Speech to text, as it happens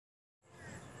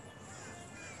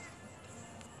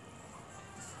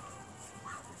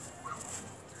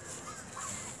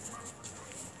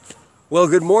Well,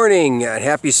 good morning and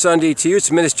happy Sunday to you.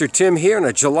 It's Minister Tim here on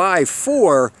a July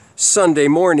 4 Sunday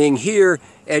morning here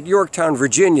at Yorktown,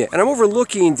 Virginia. And I'm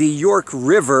overlooking the York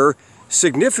River,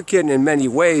 significant in many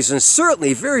ways and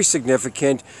certainly very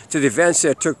significant to the events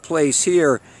that took place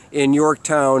here in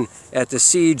Yorktown at the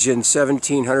siege in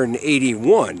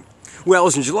 1781. Well, it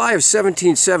was in July of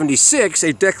 1776,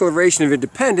 a Declaration of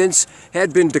Independence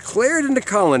had been declared in the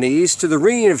colonies to the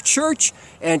ringing of church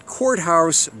and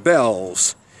courthouse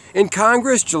bells. In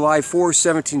Congress, July 4,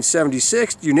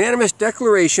 1776, unanimous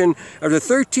declaration of the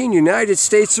 13 United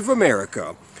States of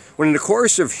America, when in the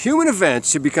course of human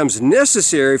events it becomes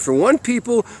necessary for one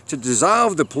people to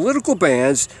dissolve the political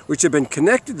bands which have been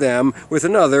connected them with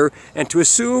another and to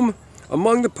assume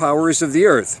among the powers of the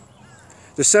earth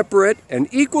the separate and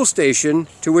equal station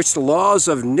to which the laws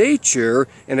of nature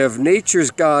and of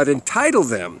nature's God entitle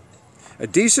them. A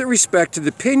decent respect to the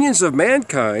opinions of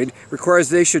mankind requires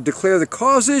they should declare the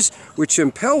causes which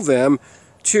impel them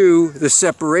to the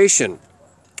separation.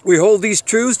 We hold these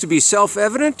truths to be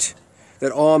self-evident,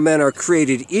 that all men are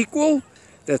created equal,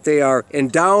 that they are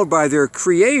endowed by their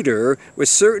Creator with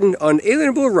certain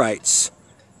unalienable rights,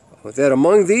 that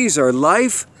among these are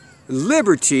life,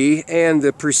 liberty, and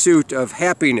the pursuit of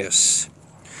happiness.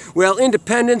 Well,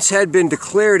 independence had been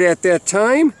declared at that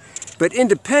time, but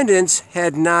independence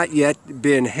had not yet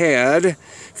been had,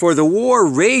 for the war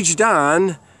raged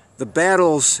on, the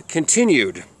battles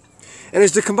continued. And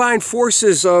as the combined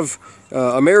forces of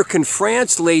American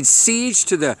France laid siege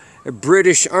to the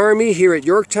British Army here at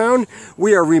Yorktown,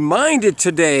 we are reminded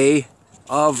today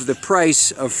of the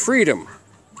price of freedom.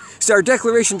 So our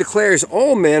declaration declares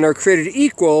all men are created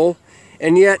equal,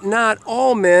 and yet not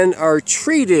all men are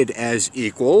treated as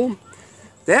equal.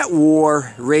 That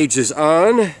war rages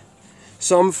on.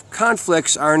 Some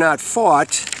conflicts are not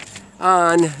fought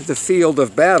on the field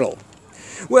of battle.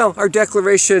 Well, our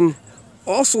declaration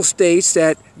also states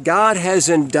that God has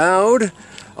endowed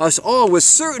us all with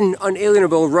certain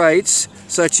unalienable rights,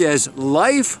 such as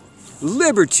life,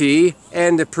 liberty,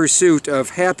 and the pursuit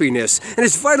of happiness. And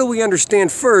it's vital we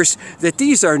understand first that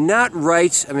these are not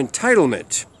rights of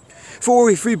entitlement.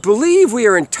 For if we believe we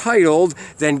are entitled,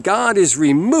 then God is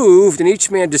removed and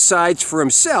each man decides for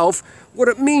himself what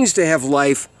it means to have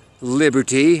life,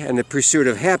 liberty, and the pursuit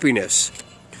of happiness.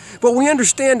 But we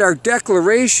understand our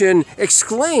declaration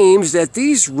exclaims that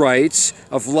these rights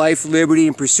of life, liberty,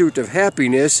 and pursuit of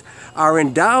happiness are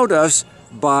endowed us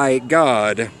by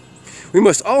God. We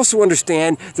must also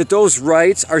understand that those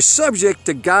rights are subject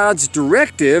to God's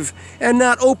directive and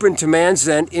not open to man's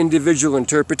then individual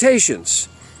interpretations.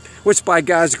 It's by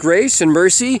God's grace and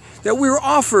mercy that we are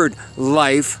offered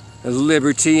life,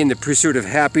 liberty, and the pursuit of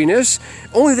happiness.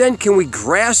 Only then can we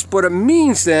grasp what it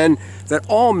means then that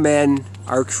all men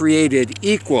are created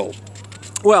equal.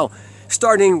 Well,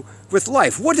 starting with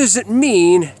life. What does it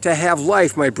mean to have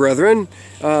life, my brethren?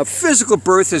 Physical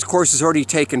birth, of course, has already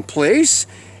taken place,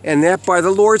 and that by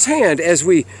the Lord's hand, as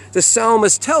the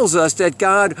psalmist tells us that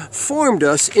God formed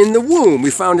us in the womb. We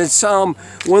found in Psalm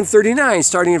 139,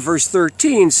 starting in verse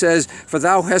 13, says, "For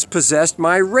thou hast possessed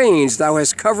my reins, thou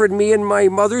hast covered me in my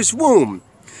mother's womb.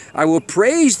 I will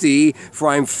praise thee, for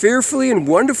I am fearfully and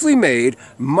wonderfully made.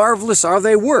 Marvelous are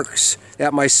thy works,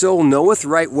 that my soul knoweth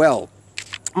right well.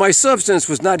 My substance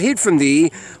was not hid from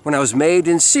thee when I was made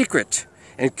in secret,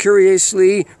 and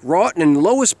curiously wrought in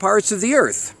lowest parts of the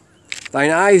earth.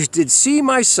 Thine eyes did see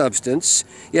my substance,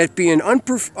 yet being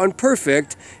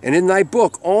unperfect, and in thy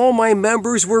book all my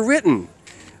members were written,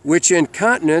 which in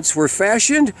continents were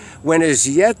fashioned, when as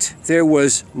yet there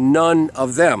was none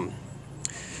of them."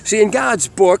 See, in God's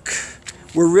book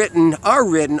are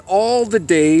written all the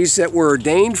days that were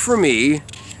ordained for me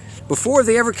before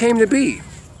they ever came to be.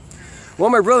 Well,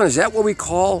 my brother, is that what we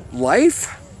call life?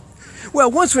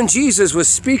 Well, once when Jesus was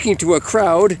speaking to a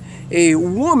crowd, a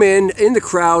woman in the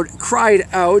crowd cried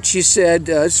out. She said,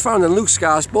 it's found in Luke's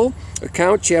Gospel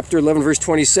account, chapter 11, verse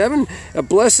 27,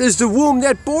 "Blessed is the womb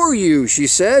that bore you," she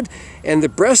said, "and the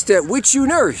breast at which you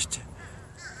nursed."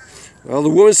 Well, the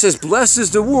woman says, "Blessed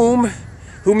is the womb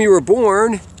whom you were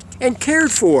born and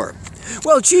cared for."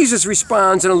 Well, Jesus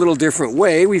responds in a little different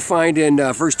way. We find in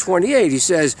verse 28, he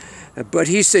says, "But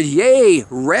he said, yea,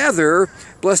 rather,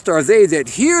 blessed are they that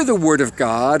hear the word of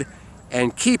God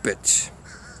and keep it."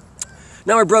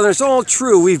 Now, my brother, it's all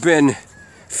true. We've been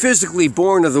physically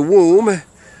born of the womb.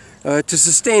 To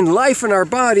sustain life in our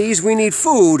bodies, we need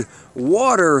food,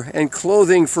 water, and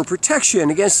clothing for protection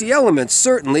against the elements,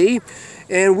 certainly.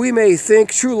 And we may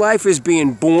think true life is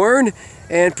being born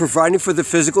and providing for the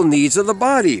physical needs of the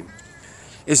body.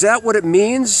 Is that what it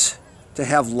means to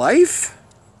have life?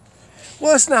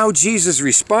 Well, that's not how Jesus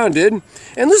responded.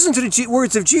 And listen to the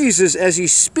words of Jesus as he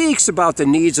speaks about the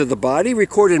needs of the body,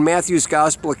 recorded in Matthew's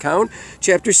Gospel account,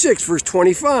 chapter 6, verse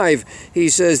 25. He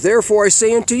says, "Therefore I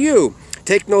say unto you,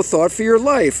 take no thought for your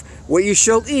life, what ye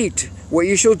shall eat, what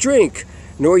ye shall drink,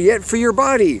 nor yet for your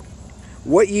body,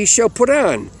 what ye shall put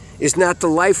on. Is not the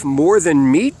life more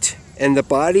than meat, and the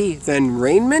body than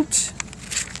raiment?"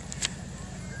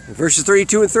 Verses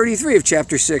 32 and 33 of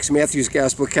chapter 6, Matthew's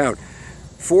Gospel account.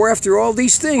 "For after all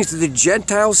these things do the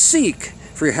Gentiles seek,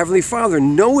 for your heavenly Father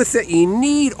knoweth that ye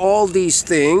need all these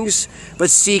things, but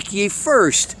seek ye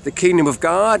first the kingdom of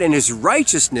God and his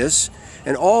righteousness,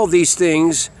 and all these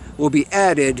things will be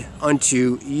added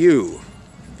unto you."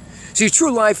 See,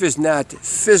 true life is not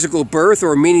physical birth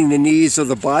or meeting the needs of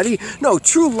the body. No,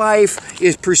 true life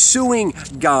is pursuing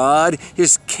God,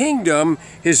 his kingdom,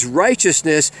 his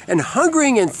righteousness, and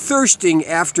hungering and thirsting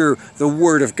after the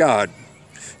Word of God.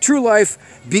 True life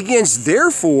begins,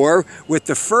 therefore, with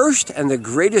the first and the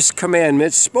greatest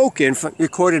commandment spoken,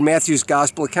 recorded in Matthew's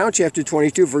Gospel account, chapter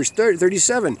 22, verse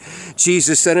 37.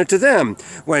 Jesus said unto them,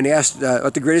 when asked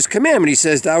what the greatest commandment, he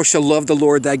says, "Thou shalt love the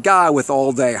Lord thy God with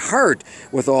all thy heart,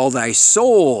 with all thy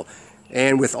soul,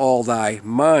 and with all thy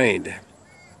mind."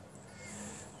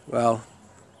 Well,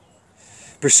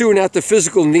 pursue not the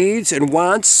physical needs and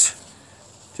wants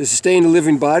to sustain the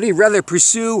living body. Rather,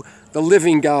 pursue the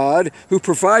living God who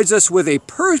provides us with a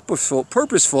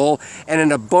purposeful and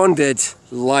an abundant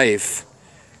life.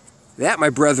 That, my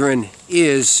brethren,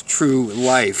 is true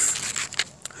life.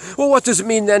 Well, what does it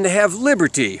mean then to have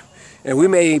liberty? And we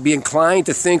may be inclined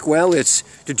to think, well, it's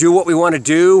to do what we want to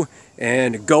do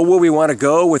and go where we want to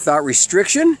go without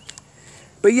restriction.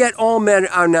 But yet all men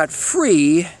are not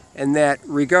free in that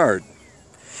regard.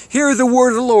 Hear the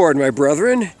word of the Lord, my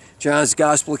brethren. John's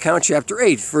Gospel account, chapter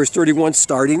 8, verse 31,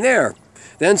 starting there.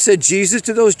 "Then said Jesus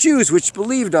to those Jews which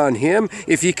believed on him,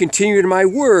 If ye continue in my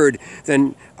word,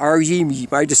 then are ye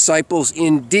my disciples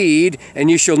indeed,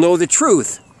 and ye shall know the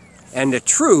truth, and the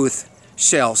truth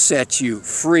shall set you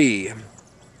free."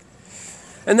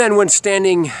 And then when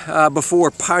standing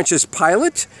before Pontius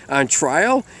Pilate on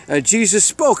trial, Jesus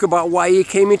spoke about why he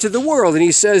came into the world. And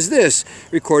he says this,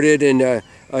 recorded in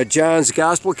John's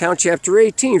Gospel account, chapter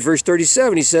 18, verse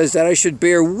 37. He says, "That I should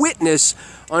bear witness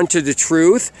unto the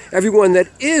truth. Everyone that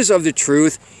is of the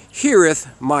truth heareth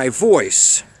my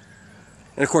voice."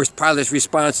 And of course, Pilate's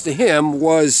response to him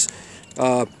was,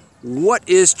 what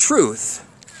is truth?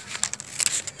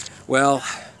 Well,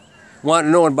 want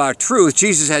to know about truth,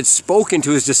 Jesus had spoken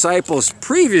to his disciples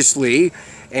previously,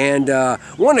 and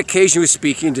one occasion he was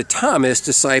speaking to Thomas,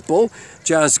 disciple.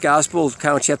 John's Gospel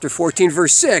account, chapter 14,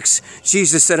 verse 6,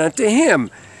 Jesus said unto him,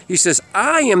 he says,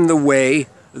 "I am the way,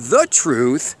 the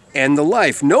truth, and the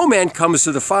life. No man comes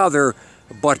to the Father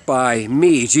but by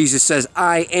me." Jesus says,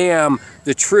 "I am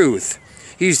the truth."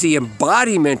 He's the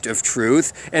embodiment of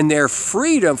truth, and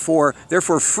therefore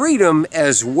freedom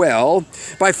as well.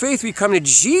 By faith we come to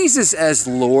Jesus as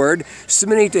Lord,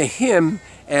 submitting to him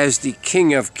as the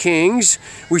King of Kings.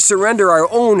 We surrender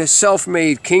our own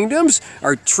self-made kingdoms,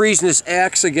 our treasonous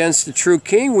acts against the true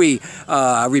King. We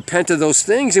repent of those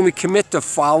things, and we commit to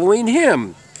following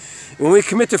him. When we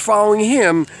commit to following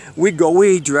him, we go where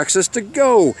he directs us to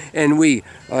go, and we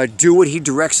do what he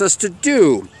directs us to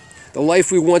do. The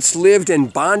life we once lived in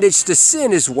bondage to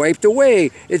sin is wiped away.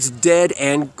 It's dead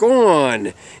and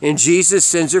gone. In Jesus,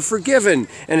 sins are forgiven,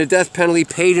 and the death penalty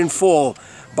paid in full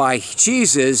by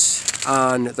Jesus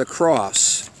on the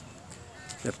cross.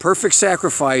 The perfect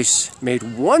sacrifice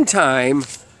made one time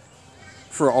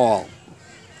for all.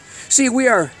 See, we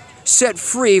are set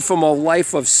free from a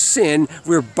life of sin.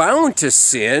 We're bound to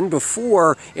sin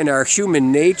before in our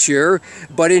human nature,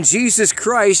 but in Jesus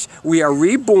Christ we are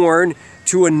reborn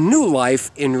to a new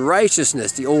life in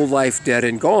righteousness, the old life dead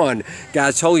and gone.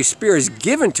 God's Holy Spirit is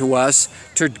given to us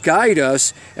to guide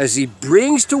us as he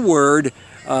brings to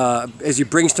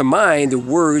mind the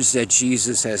words that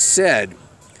Jesus has said.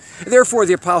 Therefore,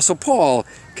 the Apostle Paul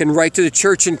can write to the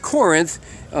church in Corinth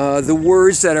the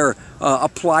words that are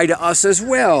apply to us as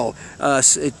well.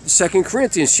 2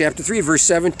 Corinthians chapter 3, verse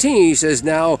 17, he says,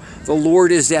 "Now the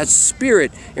Lord is that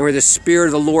Spirit, and where the Spirit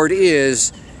of the Lord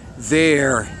is,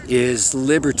 there is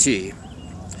liberty."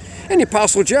 And the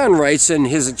Apostle John writes in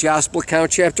his Gospel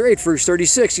account, chapter 8, verse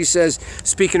 36, he says,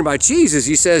 speaking about Jesus,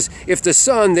 he says, "If the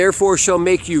Son therefore shall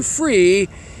make you free,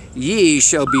 ye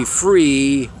shall be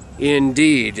free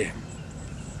indeed."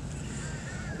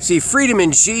 See, freedom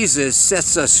in Jesus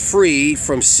sets us free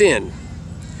from sin.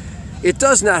 It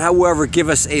does not, however, give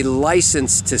us a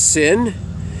license to sin.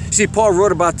 See, Paul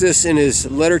wrote about this in his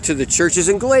letter to the churches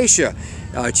in Galatia,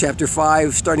 chapter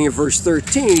 5, starting at verse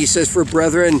 13. He says, "For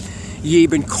brethren, Ye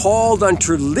have been called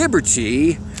unto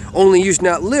liberty, only use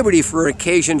not liberty for an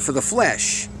occasion for the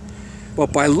flesh,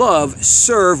 but by love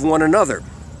serve one another.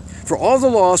 For all the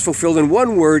law is fulfilled in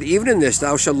one word, even in this,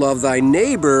 thou shalt love thy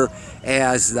neighbor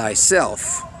as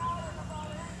thyself.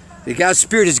 The God's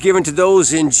Spirit is given to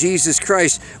those in Jesus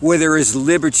Christ where there is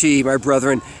liberty, my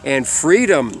brethren, and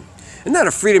freedom. And not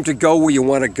a freedom to go where you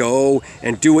want to go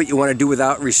and do what you want to do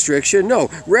without restriction. No,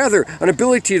 rather an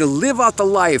ability to live out the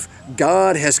life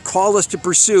God has called us to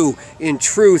pursue in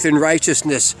truth and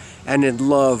righteousness and in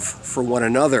love for one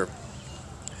another.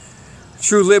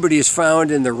 True liberty is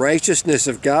found in the righteousness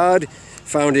of God,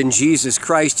 found in Jesus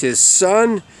Christ, His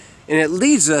Son, and it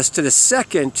leads us to the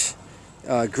second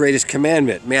greatest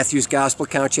commandment. Matthew's Gospel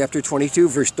account, chapter 22,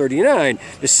 verse 39.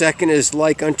 The second is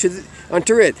like unto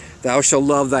it, thou shalt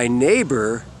love thy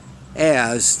neighbor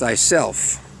as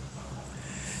thyself.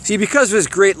 See, because of His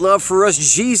great love for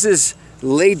us, Jesus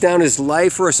laid down His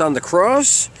life for us on the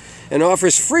cross and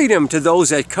offers freedom to those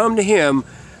that come to Him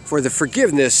for the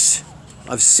forgiveness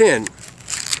of sin.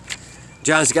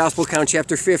 John's Gospel account,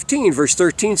 chapter 15, verse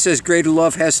 13 says, greater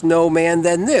love hath no man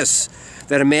than this,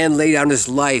 that a man lay down his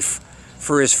life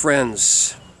for his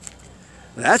friends.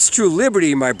 That's true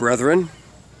liberty, my brethren.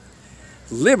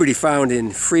 Liberty found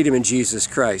in freedom in Jesus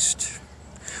Christ.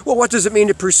 Well, what does it mean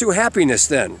to pursue happiness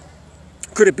then?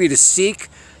 Could it be to seek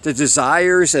the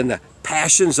desires and the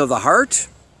passions of the heart?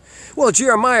 Well,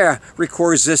 Jeremiah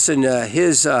records this in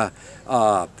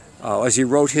as he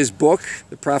wrote his book,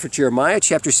 the prophet Jeremiah,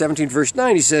 chapter 17, verse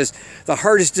 9. He says, the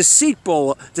heart is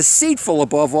deceitful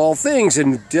above all things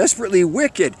and desperately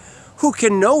wicked. Who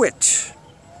can know it?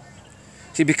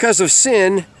 See, because of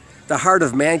sin, the heart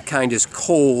of mankind is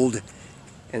cold,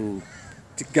 and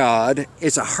to God,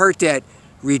 it's a heart that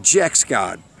rejects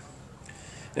God.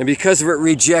 And because of it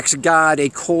rejects God, a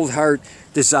cold heart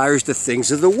desires the things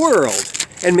of the world.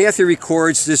 And Matthew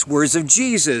records this words of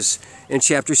Jesus in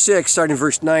chapter 6, starting in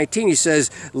verse 19. He says,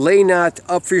 lay not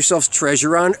up for yourselves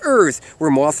treasure on earth,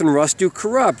 where moth and rust do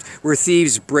corrupt, where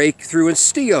thieves break through and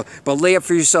steal. But lay up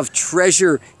for yourself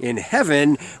treasure in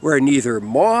heaven, where neither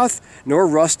moth nor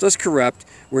rust does corrupt,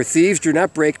 where thieves do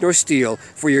not break nor steal.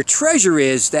 For your treasure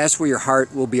is, that's where your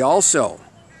heart will be also.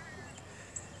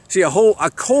 See, a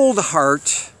cold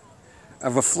heart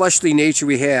of a fleshly nature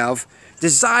we have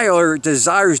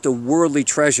desires the worldly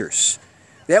treasures.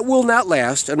 That will not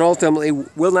last and ultimately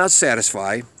will not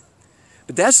satisfy.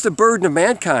 But that's the burden of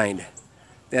mankind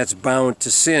that's bound to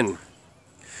sin.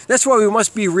 That's why we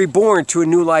must be reborn to a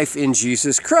new life in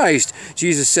Jesus Christ.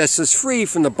 Jesus sets us free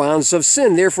from the bonds of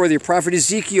sin. Therefore, the prophet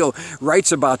Ezekiel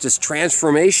writes about this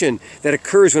transformation that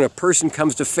occurs when a person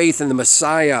comes to faith in the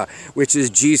Messiah, which is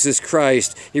Jesus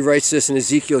Christ. He writes this in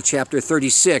Ezekiel chapter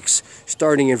 36,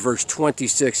 starting in verse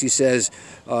 26. He says,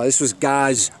 this was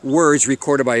God's words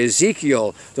recorded by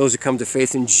Ezekiel. Those who come to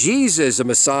faith in Jesus, the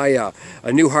Messiah.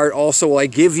 A new heart also will I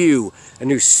give you. A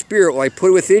new spirit will I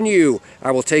put within you.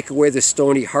 I will take away the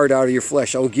stony heart out of your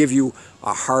flesh. I will give you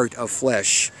a heart of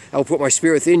flesh. I will put my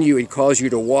spirit within you and cause you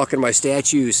to walk in my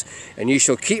statutes. And ye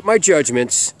shall keep my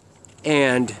judgments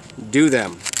and do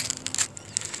them.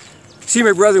 See,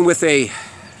 my brethren, with a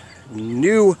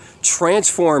new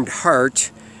transformed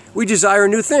heart, we desire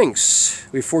new things.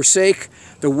 We forsake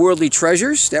the worldly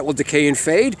treasures that will decay and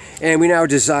fade, and we now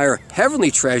desire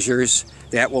heavenly treasures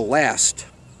that will last.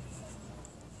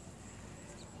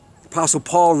 Apostle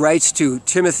Paul writes to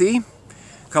Timothy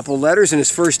a couple of letters. In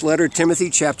his first letter, Timothy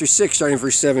chapter 6, starting in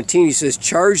verse 17, he says,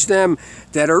 charge them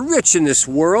that are rich in this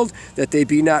world, that they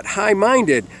be not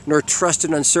high-minded, nor trust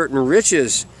in uncertain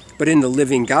riches, but in the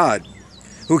living God,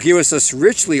 who giveth us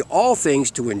richly all things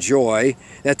to enjoy,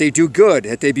 that they do good,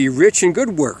 that they be rich in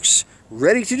good works,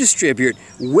 ready to distribute,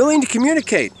 willing to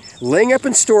communicate, laying up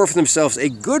in store for themselves a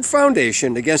good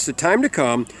foundation against the time to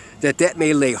come, that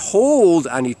may lay hold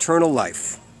on eternal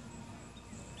life.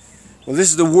 Well, this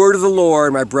is the word of the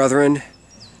Lord, my brethren.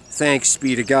 Thanks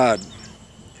be to God.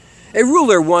 A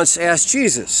ruler once asked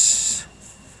Jesus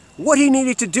what he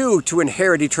needed to do to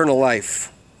inherit eternal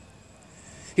life.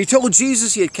 He told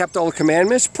Jesus he had kept all the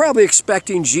commandments, probably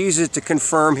expecting Jesus to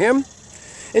confirm him.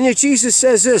 And yet Jesus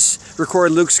says this,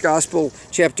 recorded Luke's Gospel,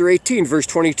 chapter 18, verse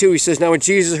 22. He says, now when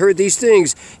Jesus heard these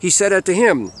things, he said unto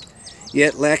him,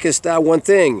 yet lackest thou one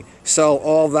thing, sell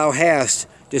all thou hast,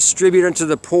 distribute unto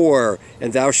the poor,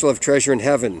 and thou shalt have treasure in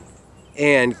heaven,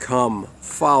 and come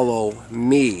follow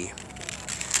me.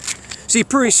 See,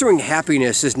 pursuing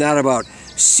happiness is not about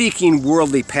seeking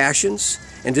worldly passions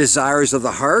and desires of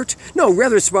the heart. No,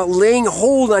 rather it's about laying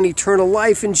hold on eternal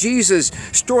life in Jesus,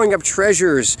 storing up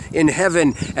treasures in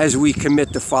heaven as we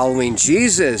commit to following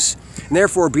Jesus. and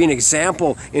therefore be an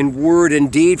example in word and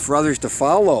deed for others to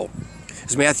follow.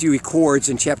 As Matthew records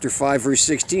in chapter 5, verse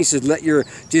 16, says,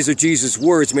 these are Jesus'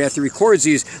 words. Matthew records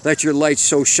these, "Let your light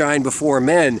so shine before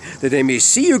men, that they may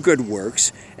see your good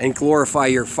works and glorify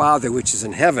your Father which is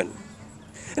in heaven."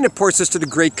 And it points us to the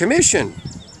Great Commission.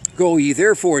 "Go ye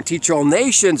therefore and teach all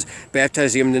nations,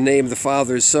 baptizing them in the name of the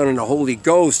Father, the Son, and the Holy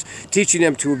Ghost, teaching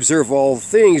them to observe all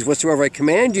things whatsoever I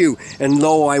command you. And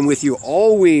lo, I am with you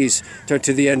always to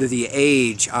the end of the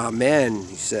age. Amen,"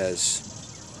 he says.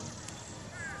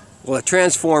 Well, a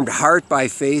transformed heart by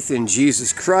faith in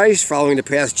Jesus Christ, following the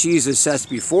path Jesus sets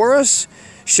before us,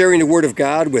 sharing the Word of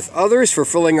God with others,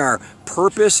 fulfilling our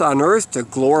purpose on earth to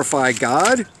glorify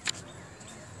God.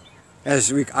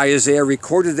 As Isaiah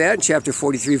recorded that in chapter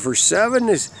 43, verse 7,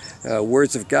 is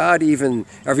words of God, "Even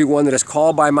everyone that is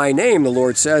called by my name," the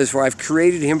Lord says, "for I have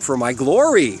created him for my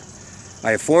glory.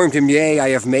 I have formed him, yea, I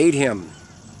have made him."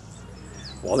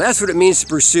 Well, that's what it means to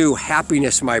pursue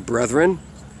happiness, my brethren.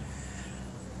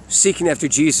 Seeking after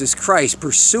Jesus Christ,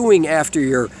 pursuing after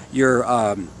your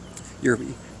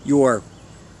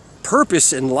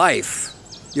purpose in life,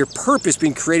 your purpose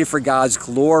being created for God's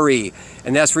glory,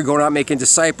 and that's where we're going out making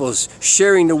disciples,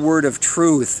 sharing the word of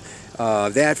truth,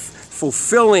 that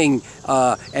fulfilling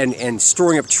and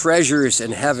storing up treasures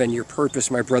in heaven. Your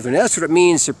purpose, my brethren, that's what it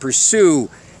means to pursue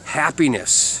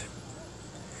happiness.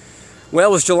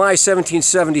 Well, it was July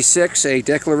 1776. A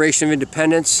Declaration of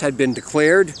Independence had been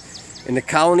declared. In the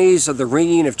colonies of the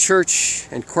ringing of church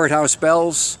and courthouse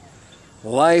bells,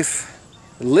 life,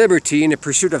 liberty, and the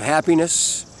pursuit of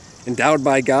happiness, endowed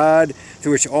by God,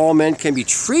 through which all men can be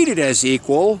treated as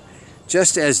equal,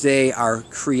 just as they are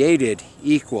created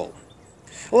equal.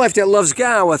 A life that loves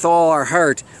God with all our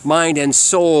heart, mind, and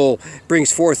soul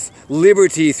brings forth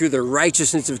liberty through the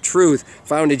righteousness of truth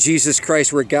found in Jesus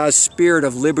Christ, where God's Spirit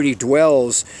of liberty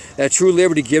dwells. That true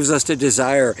liberty gives us the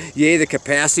desire, yea, the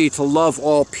capacity to love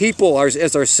all people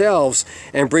as ourselves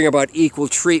and bring about equal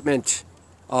treatment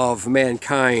of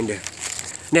mankind. And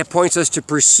that points us to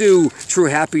pursue true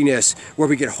happiness, where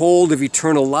we get hold of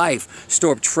eternal life,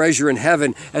 store up treasure in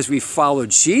heaven as we follow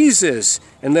Jesus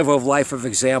and live a life of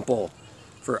example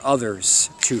for others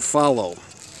to follow.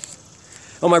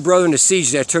 Oh, my brethren, the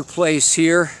siege that took place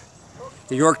here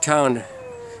in Yorktown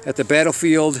at the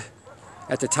battlefield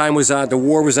at the time the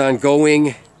war was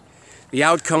ongoing. The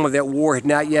outcome of that war had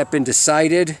not yet been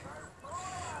decided,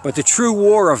 but the true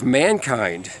war of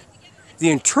mankind,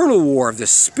 the internal war of the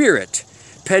Spirit,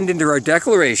 penned into our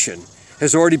declaration,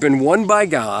 has already been won by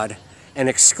God and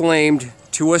exclaimed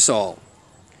to us all.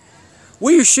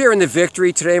 Will you share in the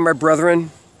victory today, my brethren,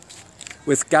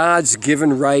 with God's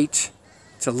given right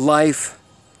to life,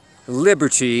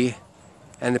 liberty,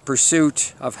 and the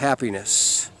pursuit of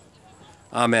happiness?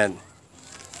 Amen.